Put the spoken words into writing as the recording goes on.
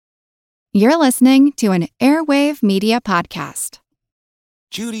You're listening to an Airwave Media Podcast.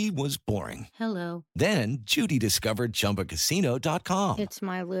 Judy was boring. Hello. Then Judy discovered ChumbaCasino.com. It's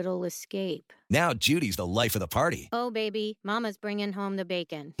my little escape. Now Judy's the life of the party. Oh, baby, mama's bringing home the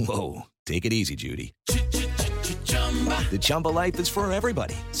bacon. Whoa, take it easy, Judy. The Chumba life is for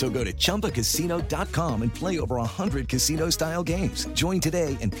everybody. So go to ChumbaCasino.com and play over 100 casino-style games. Join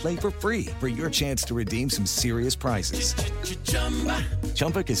today and play for free for your chance to redeem some serious prizes.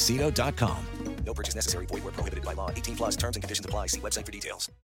 ChumbaCasino.com. No purchase necessary. Void where prohibited by law. 18 plus terms and conditions apply. See website for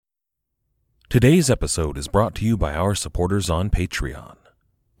details. Today's episode is brought to you by our supporters on Patreon,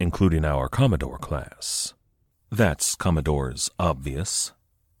 including our Commodore class. That's Commodore's Obvious,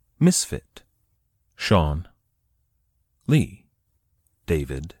 Misfit, Sean, Lee,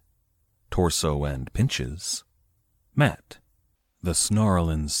 David, Torso and Pinches, Matt, the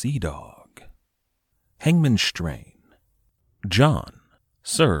Snarlin' Sea Dog, Hangman Strain, John,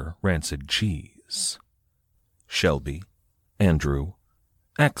 Sir Rancid Cheese, Shelby, Andrew,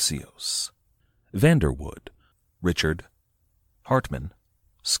 Axios, Vanderwood, Richard, Hartman,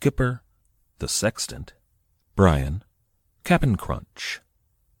 Skipper, the Sextant, Brian, Cap'n Crunch,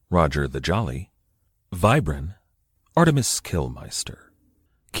 Roger the Jolly, Vibrin, Artemis Killmeister,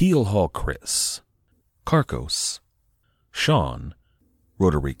 Keelhaul Chris, Carcos, Sean,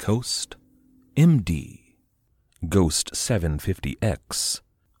 Rotary Coast, MD, Ghost 750X,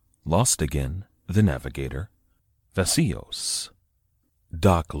 Lost Again, The Navigator, Vasios,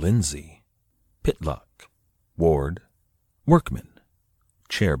 Doc Lindsay, Pitlock, Ward, Workman,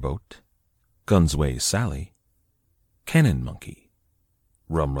 Chairboat, Gunsway Sally, Cannon Monkey,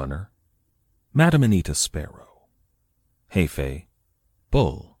 Rumrunner, Madam Anita Sparrow, Heifei,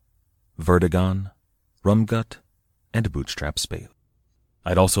 Bull, Vertigon, Rumgut, and Bootstrap Spade.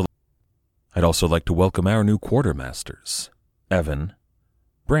 I'd also like to welcome our new quartermasters, Evan,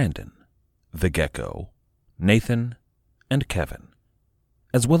 Brandon, the Gecko, Nathan, and Kevin,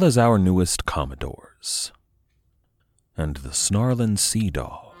 as well as our newest Commodores, and the Snarlin' Sea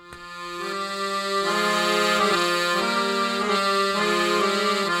Dog.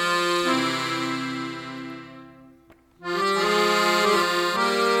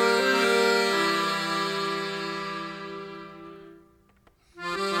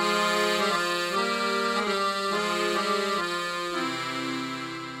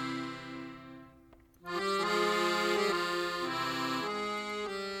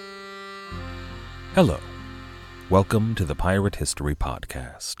 Hello. Welcome to the Pirate History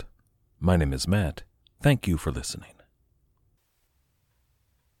Podcast. My name is Matt. Thank you for listening.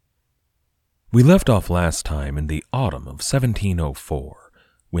 We left off last time in the autumn of 1704,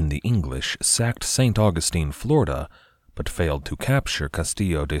 when the English sacked St. Augustine, Florida, but failed to capture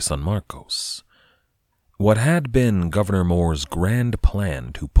Castillo de San Marcos. What had been Governor Moore's grand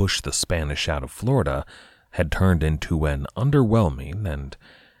plan to push the Spanish out of Florida had turned into an underwhelming and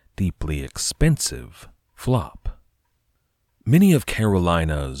deeply expensive flop. Many of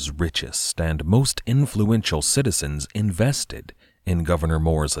Carolina's richest and most influential citizens invested in Governor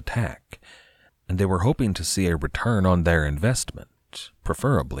Moore's attack, and they were hoping to see a return on their investment,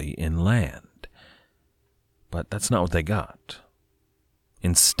 preferably in land. But that's not what they got.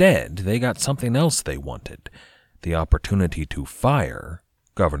 Instead, they got something else they wanted, the opportunity to fire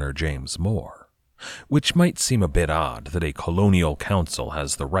Governor James Moore. Which might seem a bit odd that a colonial council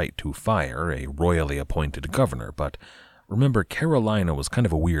has the right to fire a royally appointed governor, but remember, Carolina was kind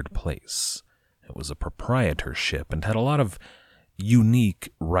of a weird place. It was a proprietorship and had a lot of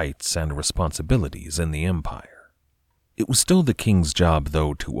unique rights and responsibilities in the empire. It was still the king's job,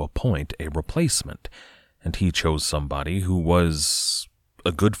 though, to appoint a replacement, and he chose somebody who was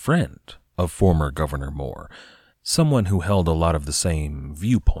a good friend of former Governor Moore, someone who held a lot of the same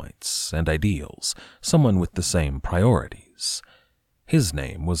viewpoints and ideals, someone with the same priorities. His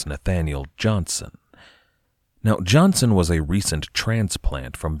name was Nathaniel Johnson. Now, Johnson was a recent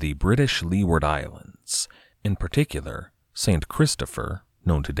transplant from the British Leeward Islands, in particular, St. Christopher,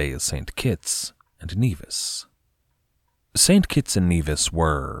 known today as St. Kitts, and Nevis. St. Kitts and Nevis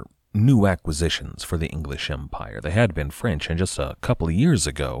were new acquisitions for the English Empire. They had been French, and just a couple of years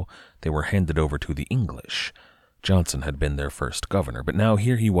ago, they were handed over to the English. Johnson had been their first governor, but now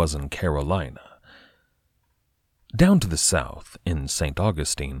here he was in Carolina. Down to the south, in St.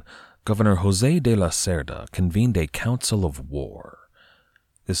 Augustine, Governor José de la Cerda convened a council of war.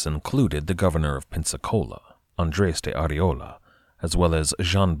 This included the governor of Pensacola, Andrés de Areola, as well as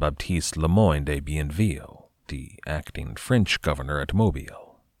Jean-Baptiste Lemoyne de Bienville, the acting French governor at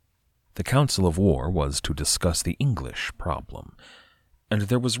Mobile. The council of war was to discuss the English problem, and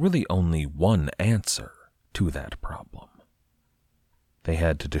there was really only one answer to that problem. they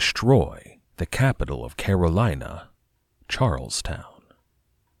had to destroy the capital of Carolina, Charlestown.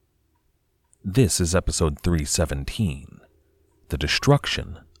 This is episode 317, The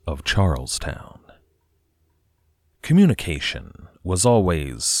Destruction of Charlestown. Communication was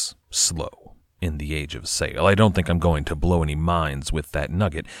always slow in the Age of Sail. I don't think I'm going to blow any minds with that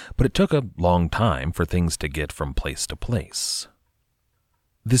nugget, but it took a long time for things to get from place to place.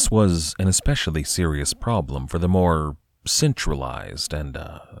 This was an especially serious problem for the more centralized and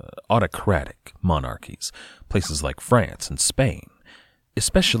autocratic monarchies, places like France and Spain.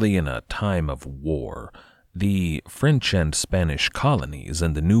 Especially in a time of war, the French and Spanish colonies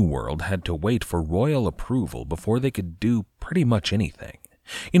in the New World had to wait for royal approval before they could do pretty much anything.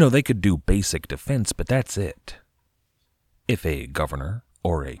 They could do basic defense, but that's it. If a governor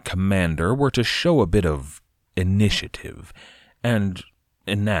or a commander were to show a bit of initiative and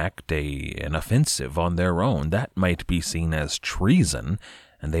enact an offensive on their own, that might be seen as treason,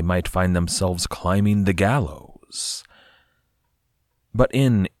 and they might find themselves climbing the gallows. But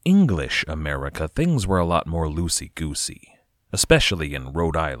in English America, things were a lot more loosey-goosey, especially in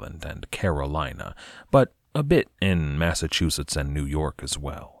Rhode Island and Carolina, but a bit in Massachusetts and New York as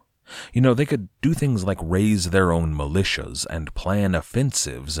well. They could do things like raise their own militias and plan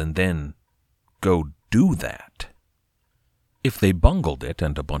offensives and then go do that. If they bungled it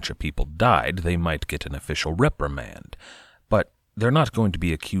and a bunch of people died, they might get an official reprimand, but they're not going to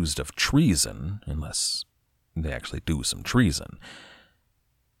be accused of treason unless they actually do some treason.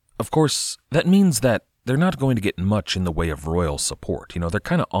 Of course, that means that they're not going to get much in the way of royal support. They're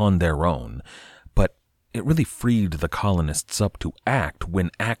kind of on their own, but it really freed the colonists up to act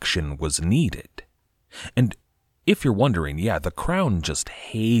when action was needed. And if you're wondering, yeah, the crown just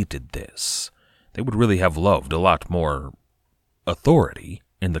hated this. They would really have loved a lot more authority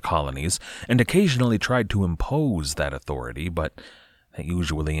in the colonies, and occasionally tried to impose that authority, but that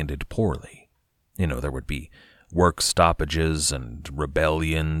usually ended poorly. There would be work stoppages and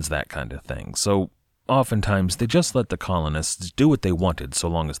rebellions, that kind of thing. So oftentimes they just let the colonists do what they wanted so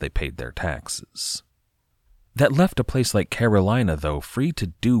long as they paid their taxes. That left a place like Carolina, though, free to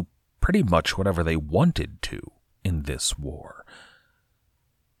do pretty much whatever they wanted to in this war.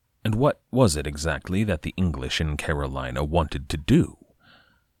 And what was it exactly that the English in Carolina wanted to do?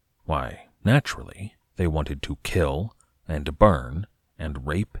 Why, naturally, they wanted to kill and burn and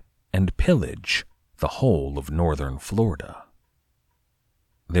rape and pillage the whole of northern Florida.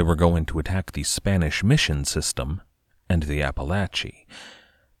 They were going to attack the Spanish mission system and the Appalachee.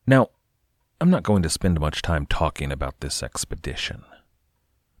 Now, I'm not going to spend much time talking about this expedition.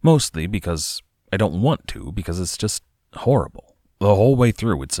 Mostly because I don't want to, because it's just horrible. The whole way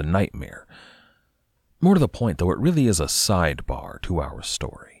through, it's a nightmare. More to the point, though, it really is a sidebar to our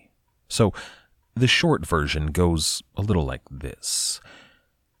story. So, the short version goes a little like this.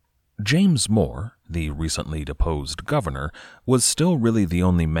 James Moore, the recently deposed governor, was still really the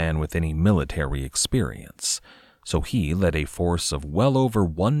only man with any military experience, so he led a force of well over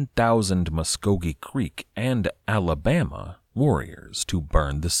 1,000 Muskogee Creek and Alabama warriors to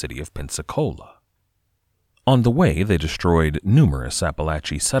burn the city of Pensacola. On the way, they destroyed numerous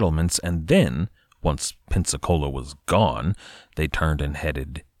Appalachian settlements, and then, once Pensacola was gone, they turned and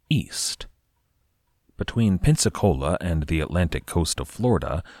headed east. Between Pensacola and the Atlantic coast of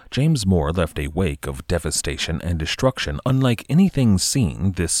Florida, James Moore left a wake of devastation and destruction unlike anything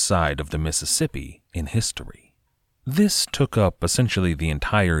seen this side of the Mississippi in history. This took up essentially the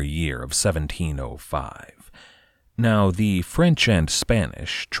entire year of 1705. Now, the French and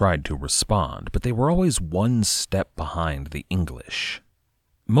Spanish tried to respond, but they were always one step behind the English.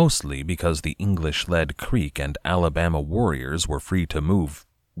 Mostly because the English-led Creek and Alabama warriors were free to move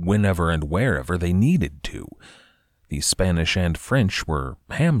whenever and wherever they needed to. The Spanish and French were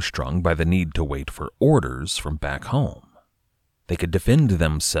hamstrung by the need to wait for orders from back home. They could defend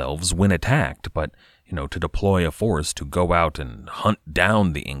themselves when attacked, but, to deploy a force to go out and hunt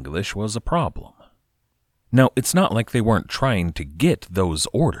down the English was a problem. Now, it's not like they weren't trying to get those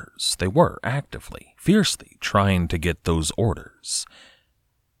orders. They were actively, fiercely trying to get those orders.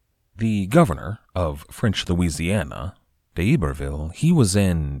 The governor of French Louisiana, d'Iberville, he was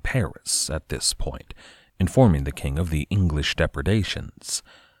in Paris at this point, informing the king of the English depredations,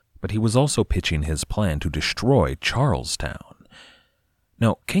 but he was also pitching his plan to destroy Charlestown.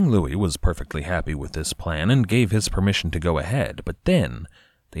 Now, King Louis was perfectly happy with this plan and gave his permission to go ahead, but then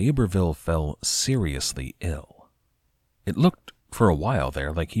d'Iberville fell seriously ill. It looked for a while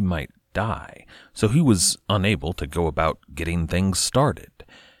there like he might die, so he was unable to go about getting things started.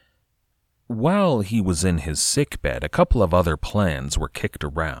 While he was in his sickbed, a couple of other plans were kicked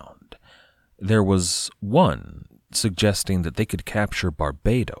around. There was one suggesting that they could capture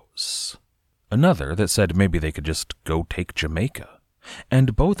Barbados. Another that said maybe they could just go take Jamaica.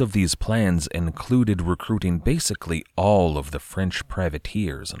 And both of these plans included recruiting basically all of the French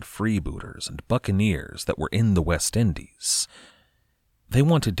privateers and freebooters and buccaneers that were in the West Indies. They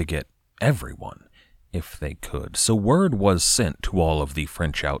wanted to get everyone, if they could, so word was sent to all of the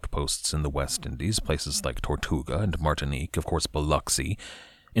French outposts in the West Indies, places like Tortuga and Martinique, of course Biloxi,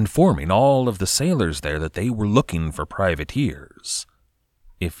 informing all of the sailors there that they were looking for privateers.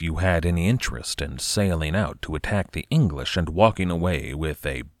 If you had any interest in sailing out to attack the English and walking away with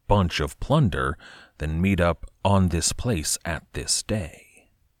a bunch of plunder, then meet up on this place at this day.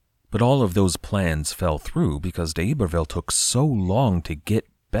 But all of those plans fell through because d'Iberville took so long to get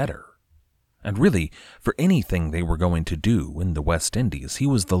better. And really, for anything they were going to do in the West Indies, he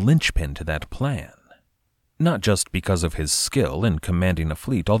was the linchpin to that plan. Not just because of his skill in commanding a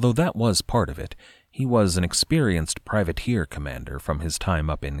fleet, although that was part of it. He was an experienced privateer commander from his time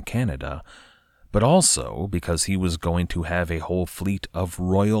up in Canada, but also because he was going to have a whole fleet of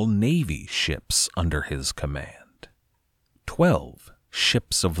Royal Navy ships under his command. 12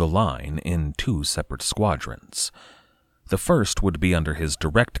 ships of the line in 2 separate squadrons. The first would be under his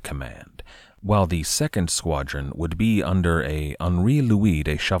direct command, while the second squadron would be under a Henri Louis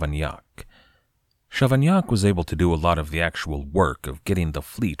de Chavagnac. Chavagnac was able to do a lot of the actual work of getting the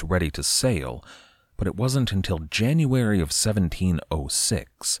fleet ready to sail, but it wasn't until January of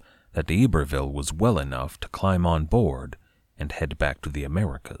 1706 that d'Iberville was well enough to climb on board and head back to the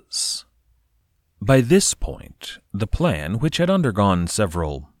Americas. By this point, the plan, which had undergone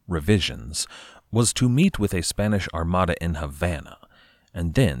several revisions, was to meet with a Spanish armada in Havana,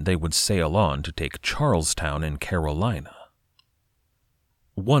 and then they would sail on to take Charlestown in Carolina.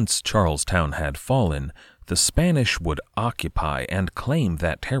 Once Charlestown had fallen, the Spanish would occupy and claim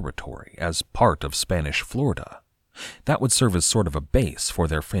that territory as part of Spanish Florida. That would serve as sort of a base for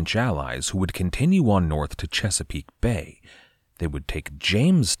their French allies who would continue on north to Chesapeake Bay. They would take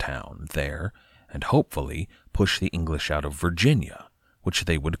Jamestown there and hopefully push the English out of Virginia, which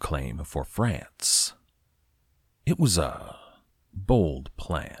they would claim for France. It was a bold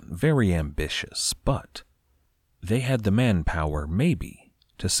plan, very ambitious, but they had the manpower, maybe,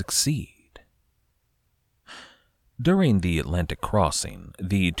 to succeed. During the Atlantic crossing,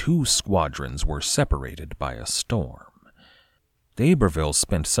 the 2 squadrons were separated by a storm. d'Iberville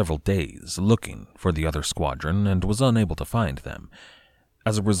spent several days looking for the other squadron and was unable to find them.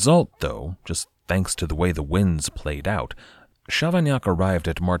 As a result, though, just thanks to the way the winds played out, Chavagnac arrived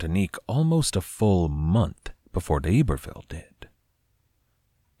at Martinique almost a full month before d'Iberville did.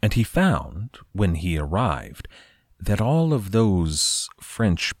 And he found, when he arrived, that all of those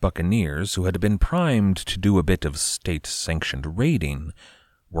French buccaneers who had been primed to do a bit of state-sanctioned raiding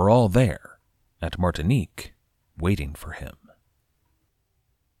were all there, at Martinique, waiting for him.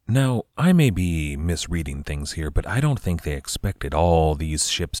 Now, I may be misreading things here, but I don't think they expected all these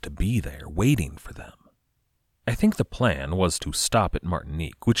ships to be there, waiting for them. I think the plan was to stop at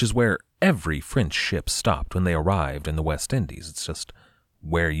Martinique, which is where every French ship stopped when they arrived in the West Indies. It's just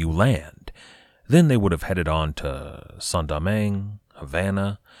where you land. Then they would have headed on to Saint-Domingue,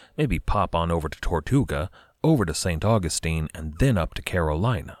 Havana, maybe pop on over to Tortuga, over to St. Augustine, and then up to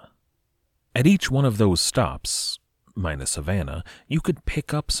Carolina. At each one of those stops, minus Havana, you could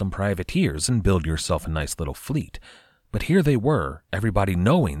pick up some privateers and build yourself a nice little fleet. But here they were, everybody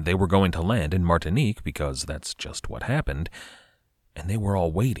knowing they were going to land in Martinique, because that's just what happened, and they were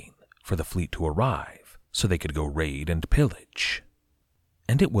all waiting for the fleet to arrive so they could go raid and pillage.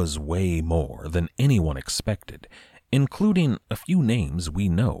 And it was way more than anyone expected, including a few names we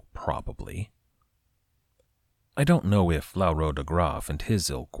know, probably. I don't know if Lauro de Graaf and his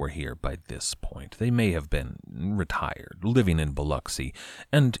ilk were here by this point. They may have been retired, living in Biloxi,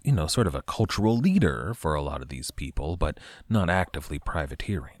 and, sort of a cultural leader for a lot of these people, but not actively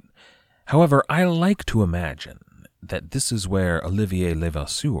privateering. However, I like to imagine that this is where Olivier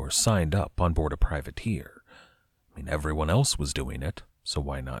Levasseur signed up on board a privateer. Everyone else was doing it, so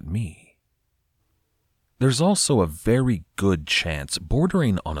why not me? There's also a very good chance,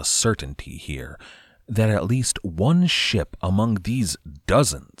 bordering on a certainty here, that at least one ship among these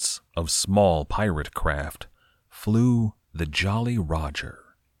dozens of small pirate craft flew the Jolly Roger.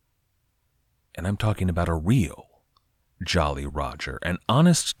 And I'm talking about a real Jolly Roger, an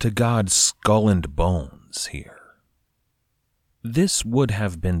honest-to-God skull and bones here. This would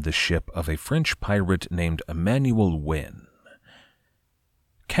have been the ship of a French pirate named Emmanuel Wynne.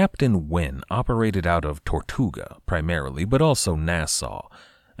 Captain Wynne operated out of Tortuga primarily, but also Nassau,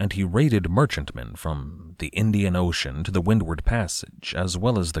 and he raided merchantmen from the Indian Ocean to the Windward Passage, as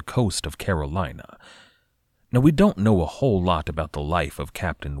well as the coast of Carolina. Now, we don't know a whole lot about the life of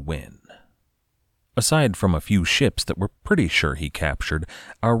Captain Wynn. Aside from a few ships that we're pretty sure he captured,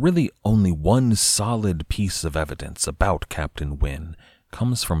 our really only one solid piece of evidence about Captain Wynn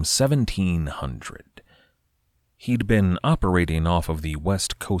comes from 1700. He'd been operating off of the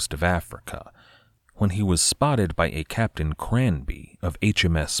west coast of Africa when he was spotted by a Captain Cranby of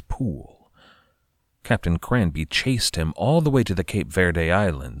HMS Poole. Captain Cranby chased him all the way to the Cape Verde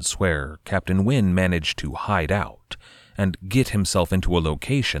Islands, where Captain Wynn managed to hide out and get himself into a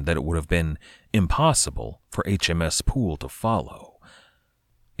location that it would have been impossible for HMS Poole to follow.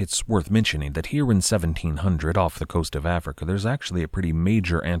 It's worth mentioning that here in 1700, off the coast of Africa, there's actually a pretty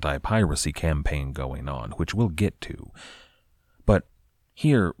major anti-piracy campaign going on, which we'll get to. But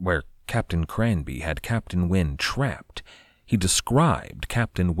here, where Captain Cranby had Captain Wynn trapped, he described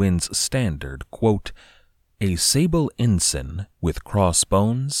Captain Wynn's standard, quote, "a sable ensign with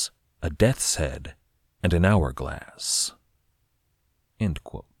crossbones, a death's head, and an hourglass." End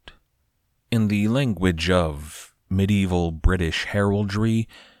quote. In the language of medieval British heraldry,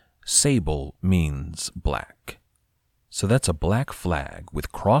 sable means black. So that's a black flag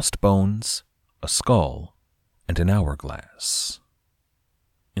with crossed bones, a skull, and an hourglass.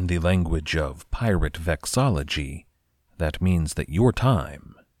 In the language of pirate vexillology, that means that your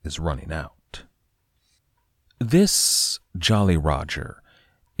time is running out. This Jolly Roger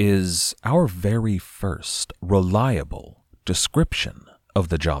is our very first reliable description of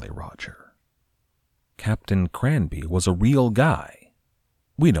the Jolly Roger. Captain Cranby was a real guy.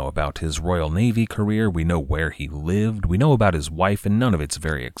 We know about his Royal Navy career, we know where he lived, we know about his wife, and none of it's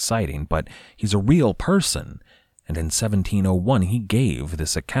very exciting, but he's a real person, and in 1701 he gave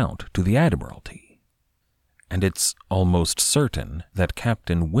this account to the Admiralty. And it's almost certain that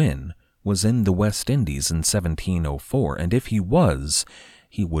Captain Wynn was in the West Indies in 1704, and if he was,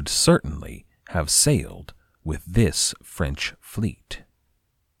 he would certainly have sailed with this French fleet.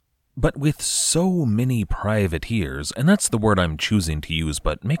 But with so many privateers, and that's the word I'm choosing to use,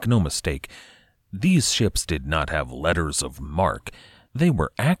 but make no mistake, these ships did not have letters of marque. They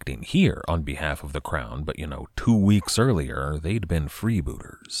were acting here on behalf of the crown, but 2 weeks earlier, they'd been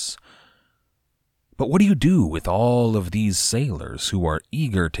freebooters. But what do you do with all of these sailors who are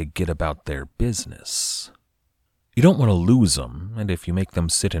eager to get about their business? You don't want to lose them, and if you make them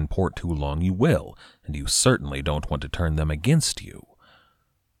sit in port too long, you will, and you certainly don't want to turn them against you.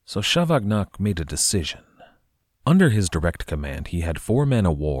 So Chavagnac made a decision. Under his direct command, he had 4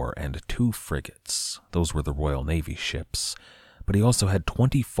 men-of-war and 2 frigates. Those were the Royal Navy ships. But he also had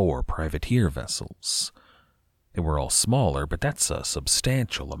 24 privateer vessels. They were all smaller, but that's a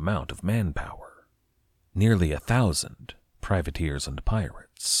substantial amount of manpower. Nearly 1,000 privateers and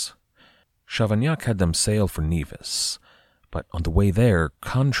pirates. Chavagnac had them sail for Nevis, but on the way there,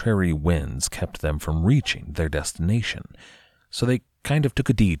 contrary winds kept them from reaching their destination, so they kind of took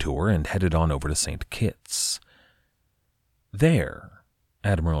a detour and headed on over to St. Kitts. There,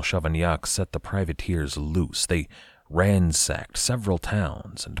 Admiral Chavagnac set the privateers loose. They ransacked several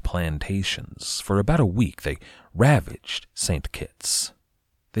towns and plantations. For about a week, they ravaged St. Kitts.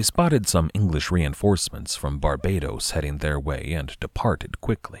 They spotted some English reinforcements from Barbados heading their way and departed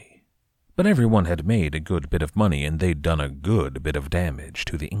quickly. But everyone had made a good bit of money, and they'd done a good bit of damage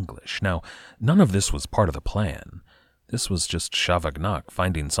to the English. Now, none of this was part of the plan. This was just Chavagnac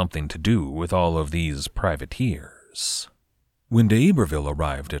finding something to do with all of these privateers. When d'Iberville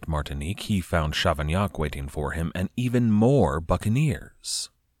arrived at Martinique, he found Chavagnac waiting for him and even more buccaneers.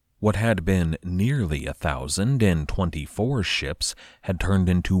 What had been nearly 1,000 in 24 ships had turned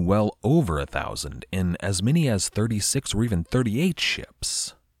into well over 1,000 in as many as 36 or even 38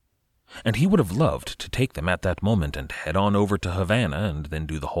 ships. And he would have loved to take them at that moment and head on over to Havana and then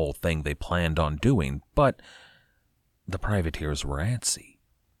do the whole thing they planned on doing, but the privateers were antsy.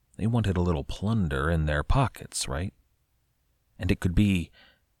 They wanted a little plunder in their pockets, right? And it could be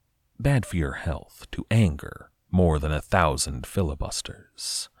bad for your health to anger more than 1,000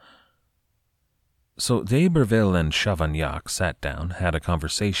 filibusters. So d'Iberville and Chavagnac sat down, had a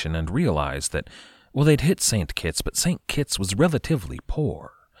conversation, and realized that, well, they'd hit St. Kitts, but St. Kitts was relatively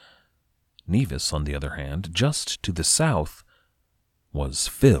poor. Nevis, on the other hand, just to the south, was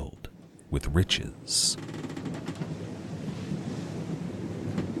filled with riches.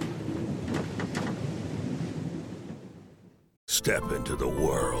 Step into the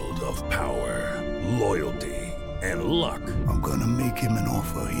world of power, loyalty, and luck. I'm gonna make him an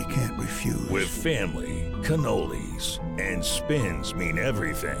offer he can't refuse. With family, cannolis, and spins mean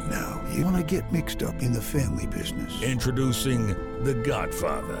everything. Now, you wanna get mixed up in the family business. Introducing The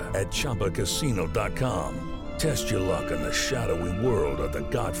Godfather at ChumbaCasino.com. Test your luck in the shadowy world of The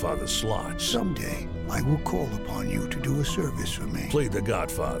Godfather slot. Someday, I will call upon you to do a service for me. Play The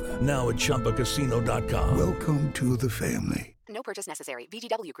Godfather, now at ChumbaCasino.com. Welcome to the family. No purchase necessary.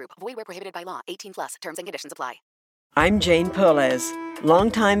 VGW Group. Void where prohibited by law. 18 plus. Terms and conditions apply. I'm Jane Perlez,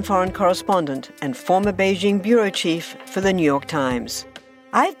 longtime foreign correspondent and former Beijing bureau chief for the New York Times.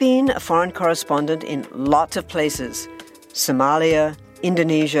 I've been a foreign correspondent in lots of places: Somalia,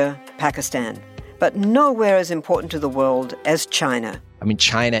 Indonesia, Pakistan, but nowhere as important to the world as China. I mean,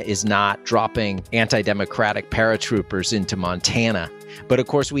 China is not dropping anti-democratic paratroopers into Montana. But of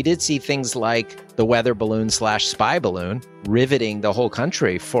course, we did see things like the weather balloon/spy balloon riveting the whole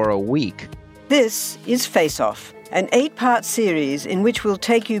country for a week. This is Face Off, an 8-part series in which we'll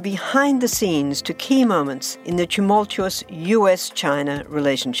take you behind the scenes to key moments in the tumultuous U.S.-China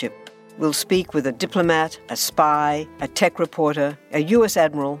relationship. We'll speak with a diplomat, a spy, a tech reporter, a U.S.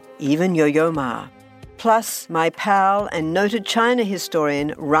 admiral, even Yo-Yo Ma. Plus, my pal and noted China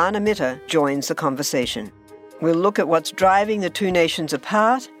historian Rana Mitter joins the conversation. We'll look at what's driving the two nations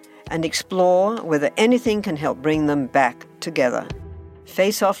apart and explore whether anything can help bring them back together.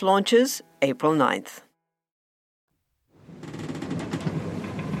 Face Off launches April 9th.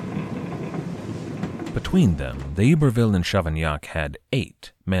 Between them, the Iberville and Chavagnac had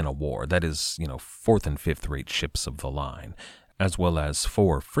 8 men-of-war, that is, 4th and 5th rate ships of the line, as well as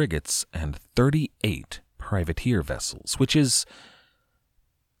 4 frigates and 38 privateer vessels, which is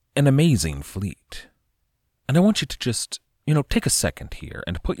an amazing fleet. And I want you to just, take a second here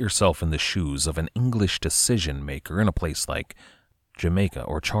and put yourself in the shoes of an English decision-maker in a place like Jamaica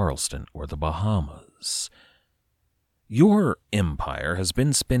or Charleston or the Bahamas. Your empire has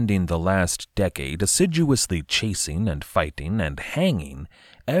been spending the last decade assiduously chasing and fighting and hanging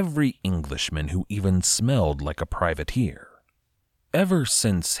every Englishman who even smelled like a privateer. Ever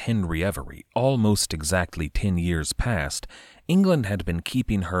since Henry Every, almost exactly 10 years past, England had been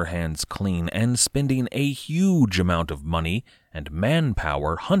keeping her hands clean and spending a huge amount of money and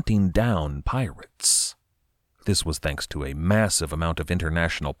manpower hunting down pirates. This was thanks to a massive amount of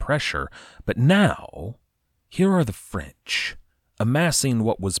international pressure, but now, here are the French, amassing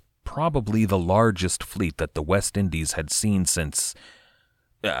what was probably the largest fleet that the West Indies had seen since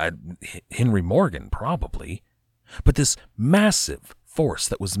Henry Morgan, probably. But this massive force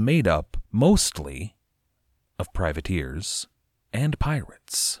that was made up mostly of privateers and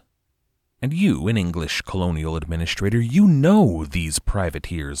pirates. And you, an English colonial administrator, you know these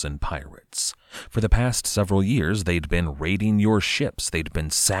privateers and pirates. For the past several years, they'd been raiding your ships, they'd been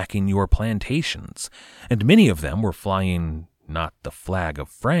sacking your plantations, and many of them were flying not the flag of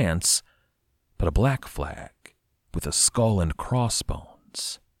France, but a black flag with a skull and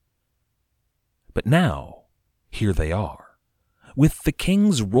crossbones. But now, here they are, with the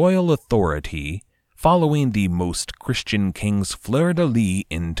king's royal authority following the most Christian king's fleur-de-lis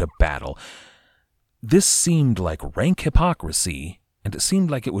into battle. This seemed like rank hypocrisy, and it seemed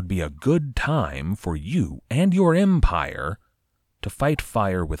like it would be a good time for you and your empire to fight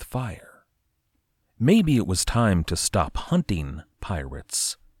fire with fire. Maybe it was time to stop hunting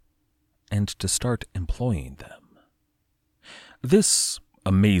pirates and to start employing them. This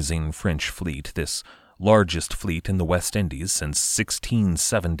amazing French fleet, this largest fleet in the West Indies since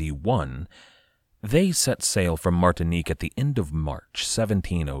 1671, they set sail from Martinique at the end of March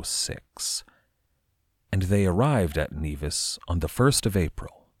 1706, and they arrived at Nevis on the 1st of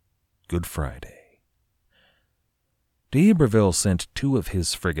April, Good Friday. D'Iberville sent 2 of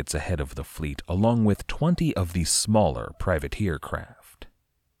his frigates ahead of the fleet, along with 20 of the smaller privateer craft.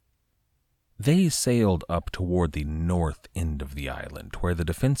 They sailed up toward the north end of the island, where the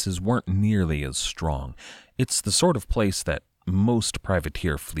defenses weren't nearly as strong. It's the sort of place that most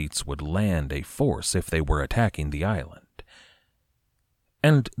privateer fleets would land a force if they were attacking the island.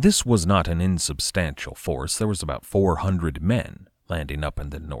 And this was not an insubstantial force. There was about 400 men landing up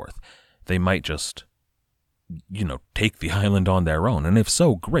in the north. They might just, take the island on their own, and if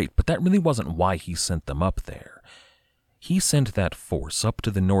so, great, but that really wasn't why he sent them up there. He sent that force up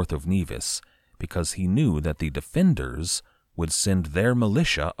to the north of Nevis because he knew that the defenders would send their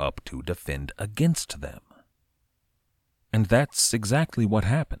militia up to defend against them. And that's exactly what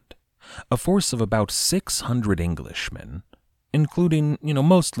happened. A force of about 600 Englishmen, including,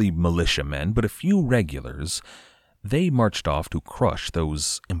 mostly militiamen, but a few regulars, they marched off to crush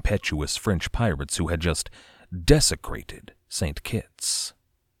those impetuous French pirates who had just desecrated St. Kitts.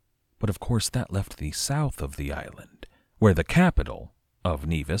 But of course that left the south of the island, where the capital of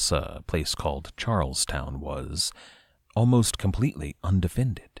Nevis, a place called Charlestown, was almost completely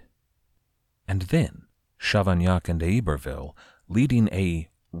undefended. And then Chavagnac and d'Iberville, leading a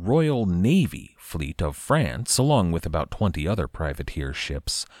Royal Navy fleet of France, along with about 20 other privateer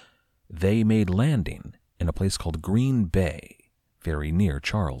ships, they made landing in a place called Green Bay, very near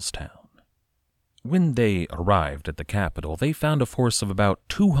Charlestown. When they arrived at the capital, they found a force of about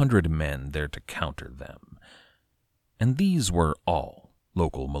 200 men there to counter them. And these were all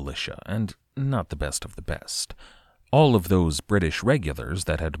local militia, and not the best of the best. All of those British regulars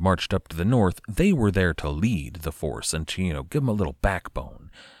that had marched up to the north, they were there to lead the force and to, give them a little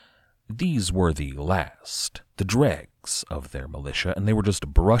backbone. These were the last, the dregs of their militia, and they were just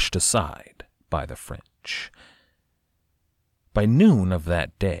brushed aside by the French. By noon of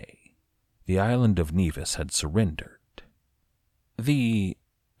that day, the island of Nevis had surrendered. The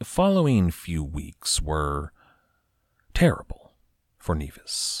following few weeks were terrible for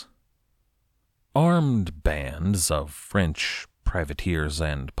Nevis. Armed bands of French privateers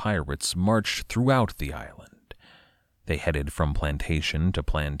and pirates marched throughout the island. They headed from plantation to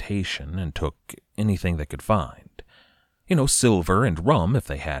plantation and took anything they could find. Silver and rum if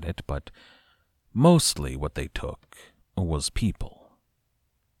they had it, but mostly what they took was people.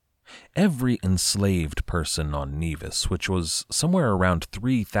 Every enslaved person on Nevis, which was somewhere around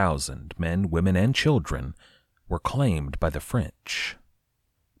 3,000 men, women, and children, were claimed by the French.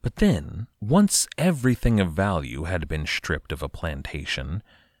 But then, once everything of value had been stripped of a plantation,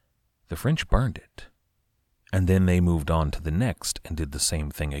 the French burned it. And then they moved on to the next and did the same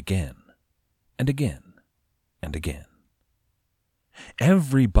thing again, and again, and again.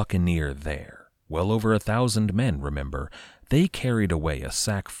 Every buccaneer there, well over 1,000 men, remember, they carried away a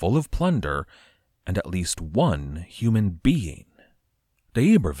sack full of plunder and at least one human being.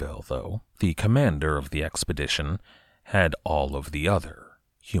 D'Iberville, though, the commander of the expedition, had all of the other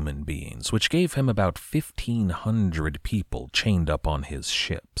human beings, which gave him about 1,500 people chained up on his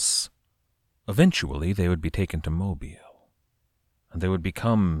ships. Eventually, they would be taken to Mobile, and they would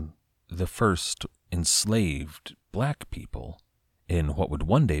become the first enslaved black people in what would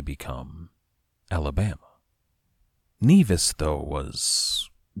one day become Alabama. Nevis, though, was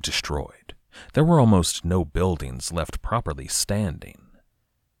destroyed. There were almost no buildings left properly standing.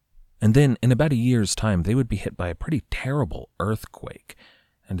 And then, in about a year's time, they would be hit by a pretty terrible earthquake,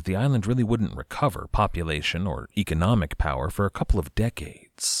 and the island really wouldn't recover population or economic power for a couple of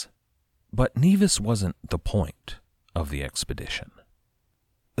decades. But Nevis wasn't the point of the expedition.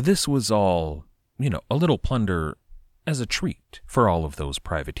 This was all, a little plunder as a treat for all of those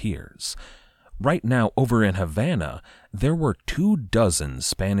privateers. Right now, over in Havana, there were 24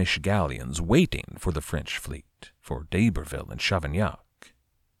 Spanish galleons waiting for the French fleet, for d'Iberville and Chavignac.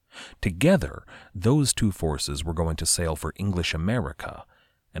 Together, those two forces were going to sail for English America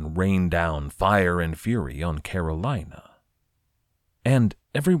and rain down fire and fury on Carolina. And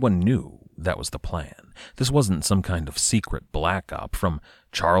everyone knew that was the plan. This wasn't some kind of secret black op from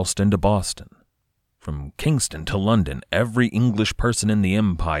Charleston to Boston. From Kingston to London, every English person in the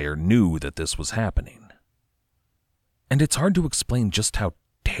empire knew that this was happening. And it's hard to explain just how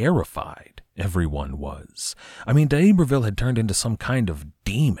terrified everyone was. D'Iberville had turned into some kind of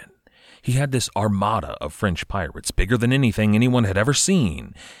demon. He had this armada of French pirates, bigger than anything anyone had ever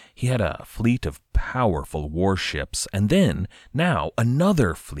seen. He had a fleet of powerful warships, and then, now,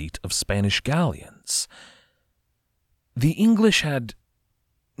 another fleet of Spanish galleons. The English had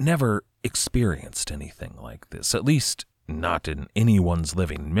never experienced anything like this, at least not in anyone's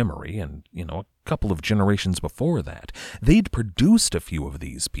living memory, and, a couple of generations before that. They'd produced a few of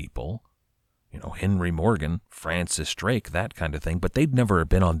these people, Henry Morgan, Francis Drake, that kind of thing, but they'd never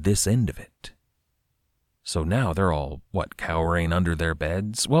been on this end of it. So now they're all, cowering under their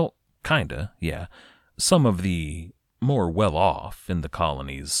beds? Well, kinda, yeah. Some of the more well-off in the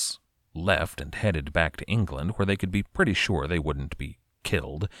colonies left and headed back to England, where they could be pretty sure they wouldn't be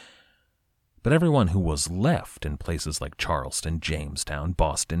killed. But everyone who was left in places like Charleston, Jamestown,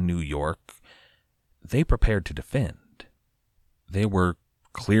 Boston, New York, they prepared to defend. They were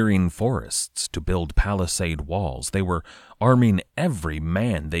clearing forests to build palisade walls. They were arming every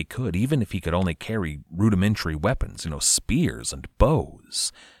man they could, even if he could only carry rudimentary weapons, spears and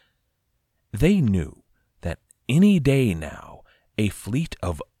bows. They knew that any day now, a fleet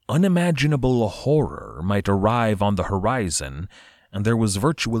of unimaginable horror might arrive on the horizon, and there was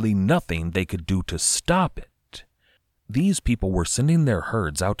virtually nothing they could do to stop it. These people were sending their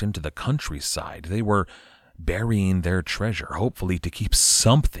herds out into the countryside. They were burying their treasure, hopefully to keep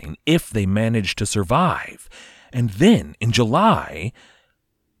something if they managed to survive. And then, in July,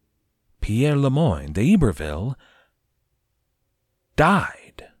 Pierre Le Moyne d'Iberville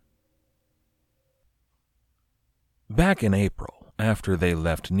died. Back in April, after they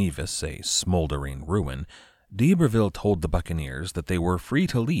left Nevis, a smoldering ruin, d'Iberville told the buccaneers that they were free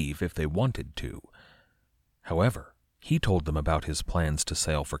to leave if they wanted to. However, He told them about his plans to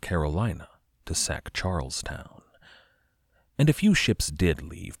sail for Carolina to sack Charlestown. And a few ships did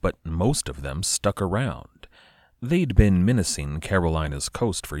leave, but most of them stuck around. They'd been menacing Carolina's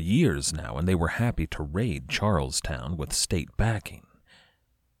coast for years now, and they were happy to raid Charlestown with state backing.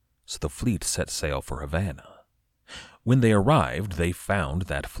 So the fleet set sail for Havana. When they arrived, they found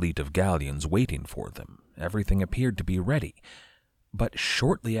that fleet of galleons waiting for them. Everything appeared to be ready. But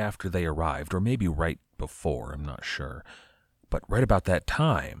shortly after they arrived, or maybe right before, I'm not sure, but right about that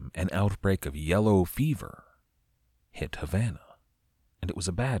time, an outbreak of yellow fever hit Havana, and it was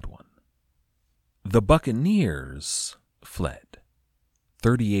a bad one. The buccaneers fled.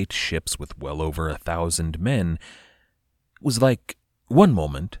 38 ships with well over 1,000 men. It was like, one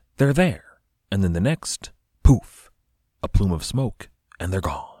moment, they're there, and then the next, poof, a plume of smoke, and they're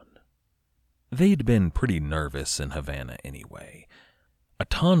gone. They'd been pretty nervous in Havana anyway. A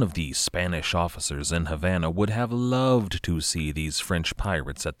ton of the Spanish officers in Havana would have loved to see these French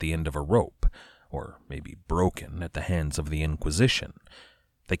pirates at the end of a rope, or maybe broken at the hands of the Inquisition.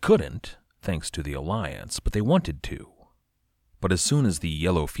 They couldn't, thanks to the alliance, but they wanted to. But as soon as the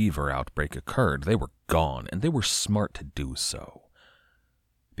yellow fever outbreak occurred, they were gone, and they were smart to do so.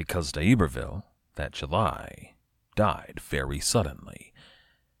 Because d'Iberville, that July, died very suddenly.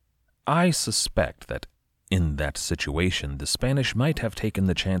 I suspect that in that situation, the Spanish might have taken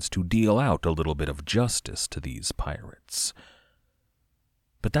the chance to deal out a little bit of justice to these pirates.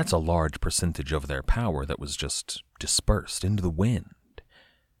 But that's a large percentage of their power that was just dispersed into the wind.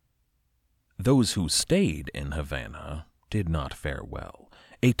 Those who stayed in Havana did not fare well.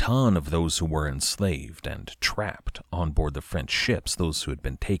 A ton of those who were enslaved and trapped on board the French ships, those who had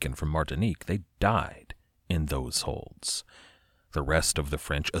been taken from Martinique, they died in those holds. The rest of the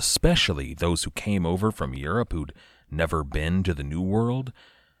French, especially those who came over from Europe who'd never been to the New World,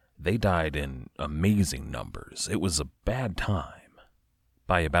 they died in amazing numbers. It was a bad time.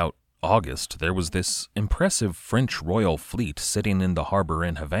 By about August, there was this impressive French royal fleet sitting in the harbor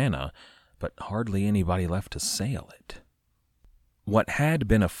in Havana, but hardly anybody left to sail it. What had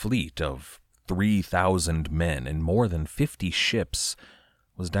been a fleet of 3,000 men and more than 50 ships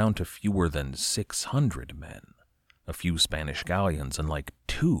was down to fewer than 600 men, a few Spanish galleons, and like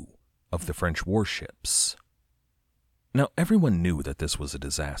 2 of the French warships. Now, everyone knew that this was a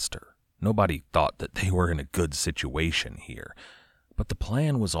disaster. Nobody thought that they were in a good situation here, but the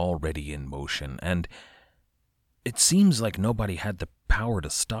plan was already in motion, and it seems like nobody had the power to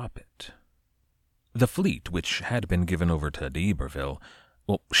stop it. The fleet, which had been given over to d'Iberville,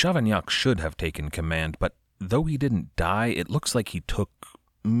 well, Chavagnac should have taken command, but though he didn't die, it looks like he took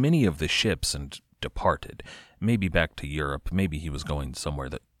many of the ships and departed. Maybe back to Europe, maybe he was going somewhere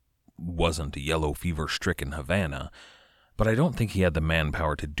that wasn't a yellow fever-stricken Havana, but I don't think he had the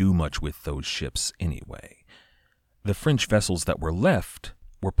manpower to do much with those ships anyway. The French vessels that were left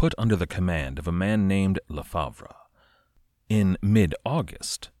were put under the command of a man named Lefebvre. In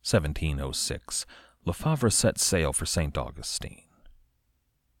mid-August 1706, Lefebvre set sail for St. Augustine.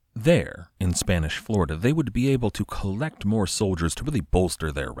 There, in Spanish Florida, they would be able to collect more soldiers to really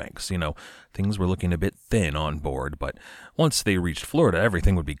bolster their ranks. You know, things were looking a bit thin on board, but once they reached Florida,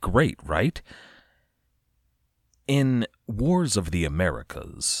 everything would be great, right? In Wars of the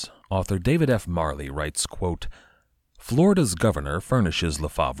Americas, author David F. Marley writes, quote, "Florida's governor furnishes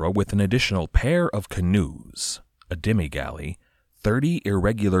Lefebvre with an additional pair of canoes, a demi-galley, 30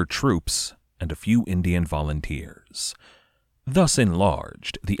 irregular troops, and a few Indian volunteers. Thus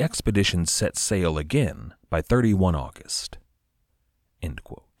enlarged, the expedition set sail again by 31 August. End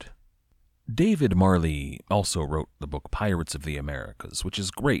quote. David Marley also wrote the book Pirates of the Americas, which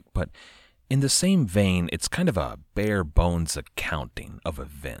is great, but in the same vein, it's kind of a bare-bones accounting of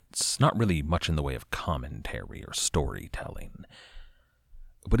events, not really much in the way of commentary or storytelling.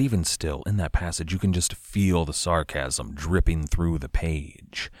 But even still, in that passage, you can just feel the sarcasm dripping through the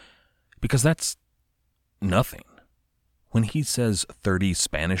page. Because that's nothing. When he says 30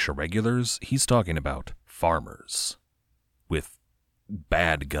 Spanish irregulars, he's talking about farmers with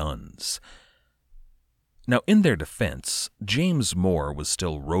bad guns. Now, in their defense, James Moore was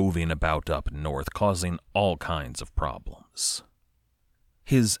still roving about up north, causing all kinds of problems.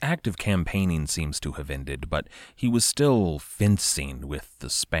 His active campaigning seems to have ended, but he was still fencing with the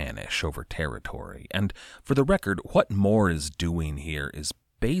Spanish over territory. And for the record, what Moore is doing here is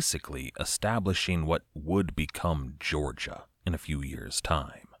basically establishing what would become Georgia in a few years'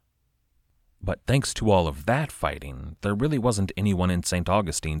 time. But thanks to all of that fighting, there really wasn't anyone in St.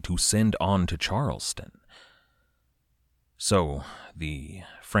 Augustine to send on to Charleston. So the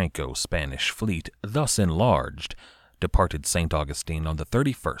Franco-Spanish fleet, thus enlarged, departed St. Augustine on the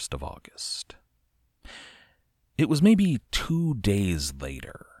 31st of August. It was maybe 2 days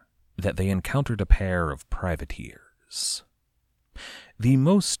later that they encountered a pair of privateers. The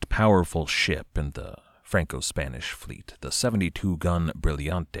most powerful ship in the Franco-Spanish fleet, the 72-gun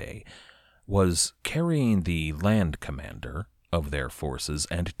Brillante, was carrying the land commander of their forces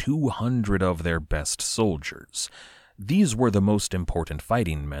and 200 of their best soldiers. These were the most important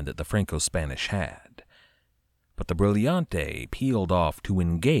fighting men that the Franco-Spanish had. But the Brillante peeled off to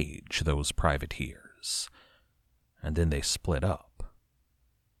engage those privateers, and then they split up.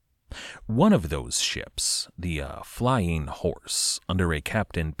 One of those ships, the Flying Horse, under a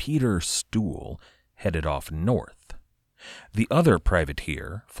Captain Peter Stool, headed off north. The other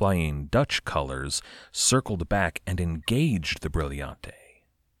privateer, flying Dutch colors, circled back and engaged the Brillante.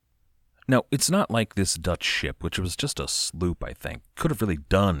 Now, it's not like this Dutch ship, which was just a sloop, I think, could have really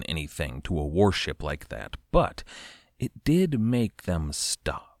done anything to a warship like that, but it did make them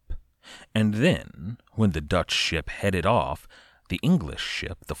stop. And then, when the Dutch ship headed off, the English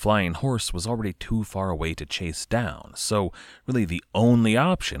ship, the Flying Horse, was already too far away to chase down, so really the only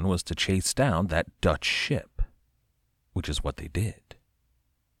option was to chase down that Dutch ship, which is what they did.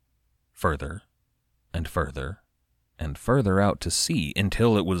 Further and further and further out to sea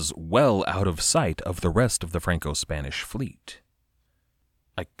until it was well out of sight of the rest of the Franco-Spanish fleet.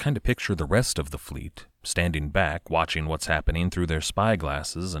 I kind of picture the rest of the fleet standing back, watching what's happening through their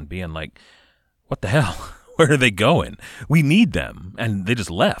spyglasses and being like, what the hell? Where are they going? We need them. And they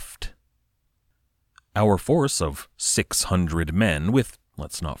just left. Our force of 600 men, with,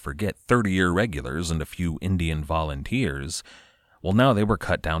 let's not forget, 30 irregulars and a few Indian volunteers, well, now they were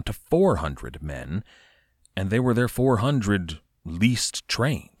cut down to 400 men, and they were their 400 least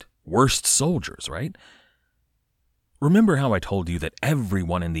trained, worst soldiers, right? Remember how I told you that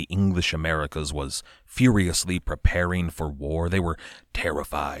everyone in the English Americas was furiously preparing for war? They were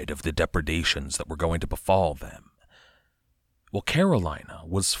terrified of the depredations that were going to befall them. Well, Carolina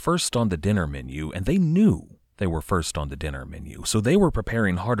was first on the dinner menu, and they knew they were first on the dinner menu, so they were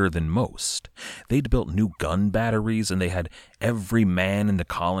preparing harder than most. They'd built new gun batteries, and they had every man in the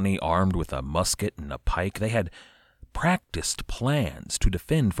colony armed with a musket and a pike. They had practiced plans to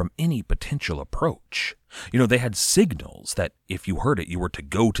defend from any potential approach. You know, they had signals that if you heard it, you were to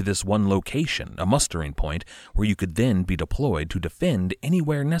go to this one location, a mustering point, where you could then be deployed to defend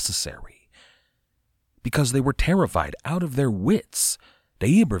anywhere necessary. Because they were terrified out of their wits.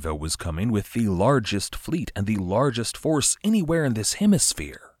 D'Iberville was coming with the largest fleet and the largest force anywhere in this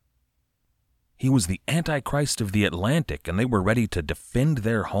hemisphere. He was the Antichrist of the Atlantic, and they were ready to defend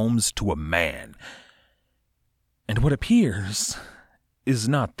their homes to a man. And what appears is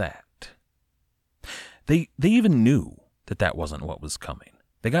not that. They even knew that that wasn't what was coming.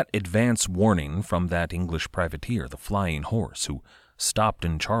 They got advance warning from that English privateer, the Flying Horse, who stopped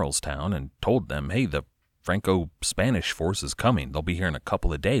in Charlestown and told them, hey, the Franco-Spanish force is coming. They'll be here in a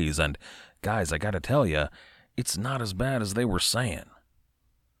couple of days, and guys, I gotta tell you, it's not as bad as they were saying.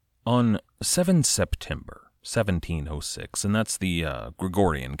 On 7 September 1706, and that's the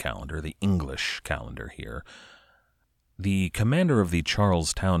Gregorian calendar, the English calendar here, the commander of the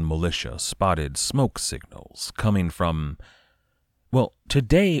Charlestown militia spotted smoke signals coming from, well,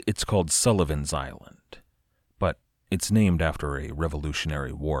 today it's called Sullivan's Island, but it's named after a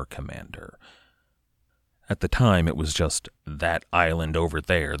Revolutionary War commander. At the time, it was just that island over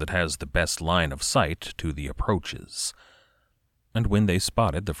there that has the best line of sight to the approaches. And when they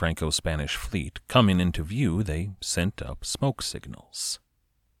spotted the Franco-Spanish fleet coming into view, they sent up smoke signals.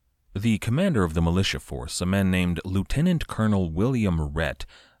 The commander of the militia force, a man named Lieutenant Colonel William Rhett,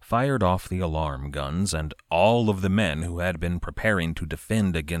 fired off the alarm guns, and all of the men who had been preparing to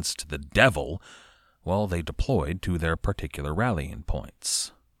defend against the devil, well, they deployed to their particular rallying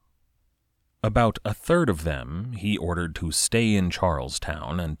points. About a third of them he ordered to stay in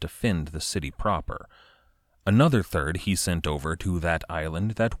Charlestown and defend the city proper. Another third he sent over to that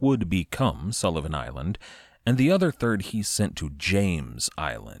island that would become Sullivan Island, and the other third he sent to James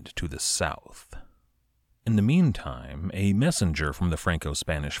Island to the south. In the meantime, a messenger from the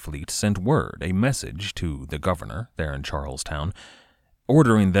Franco-Spanish fleet sent word, a message to the governor there in Charlestown,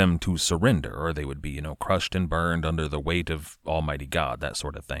 ordering them to surrender, or they would be, crushed and burned under the weight of Almighty God, that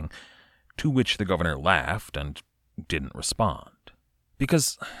sort of thing, to which the governor laughed and didn't respond.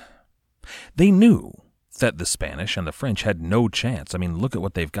 Because they knew that the Spanish and the French had no chance. I mean, look at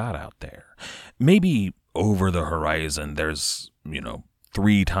what they've got out there. Maybe over the horizon there's,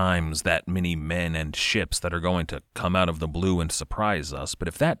 3 times that many men and ships that are going to come out of the blue and surprise us, but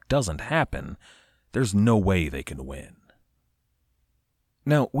if that doesn't happen, there's no way they can win.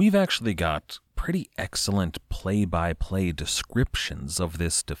 Now, we've actually got pretty excellent play-by-play descriptions of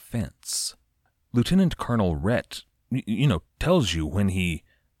this defense. Lieutenant Colonel Rhett, tells you when he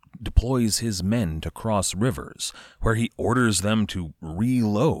deploys his men to cross rivers, where he orders them to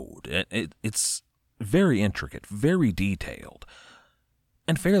reload. It's very intricate, very detailed,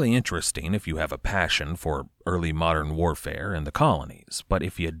 and fairly interesting if you have a passion for early modern warfare in the colonies. But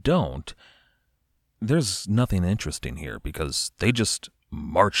if you don't, there's nothing interesting here, because they just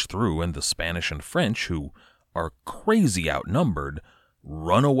march through, and the Spanish and French, who are crazy outnumbered,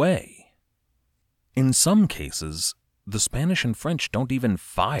 run away. In some cases, the Spanish and French don't even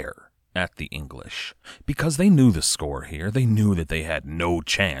fire at the English, because they knew the score here. They knew that they had no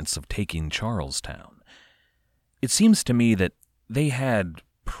chance of taking Charlestown. It seems to me that they had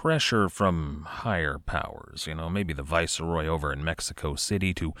pressure from higher powers, maybe the viceroy over in Mexico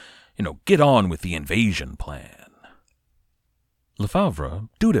City to, get on with the invasion plan. Lefebvre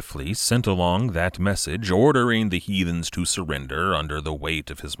dutifully sent along that message ordering the heathens to surrender under the weight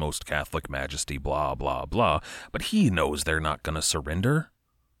of His Most Catholic Majesty, blah, blah, blah, but he knows they're not going to surrender.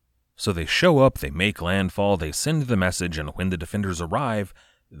 So they show up, they make landfall, they send the message, and when the defenders arrive,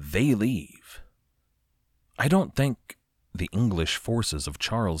 they leave. I don't think the English forces of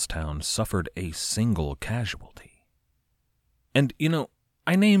Charlestown suffered a single casualty. And,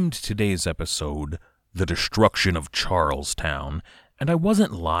 I named today's episode The Destruction of Charlestown, and I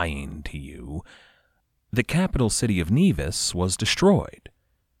wasn't lying to you. The capital city of Nevis was destroyed,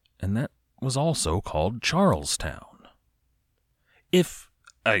 and that was also called Charlestown. If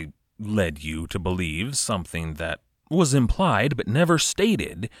I led you to believe something that was implied but never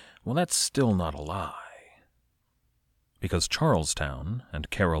stated, well, that's still not a lie. Because Charlestown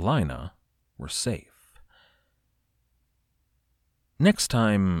and Carolina were safe. Next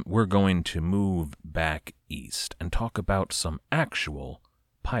time, we're going to move back east and talk about some actual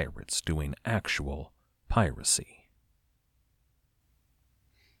pirates doing actual piracy.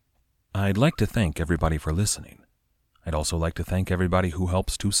 I'd like to thank everybody for listening. I'd also like to thank everybody who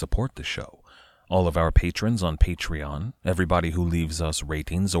helps to support the show. All of our patrons on Patreon, everybody who leaves us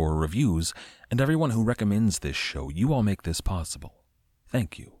ratings or reviews, and everyone who recommends this show. You all make this possible.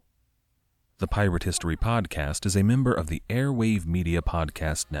 Thank you. The Pirate History Podcast is a member of the Airwave Media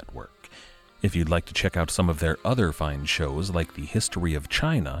Podcast Network. If you'd like to check out some of their other fine shows, like The History of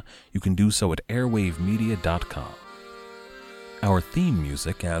China, you can do so at airwavemedia.com. Our theme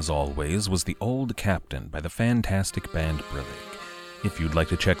music, as always, was The Old Captain by the fantastic band Brillig. If you'd like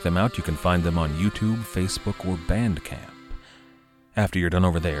to check them out, you can find them on YouTube, Facebook, or Bandcamp. After you're done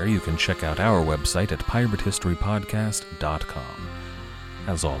over there, you can check out our website at piratehistorypodcast.com.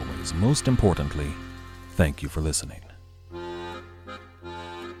 As always, most importantly, thank you for listening.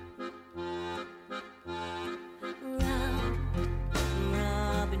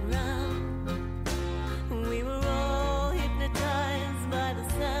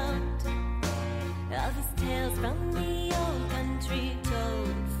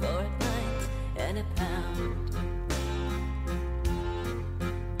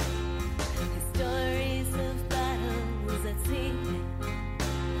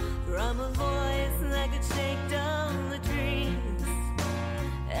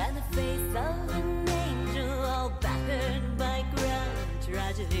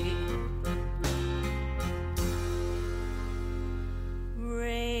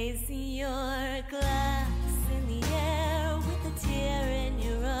 Raise your glass in the air with a tear in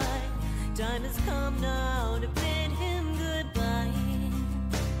your eye. Time has come now to bid him goodbye.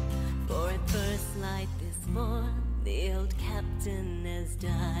 For at first light this morn, the old captain has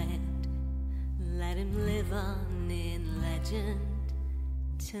died. Let him live on in legend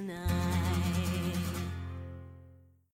tonight.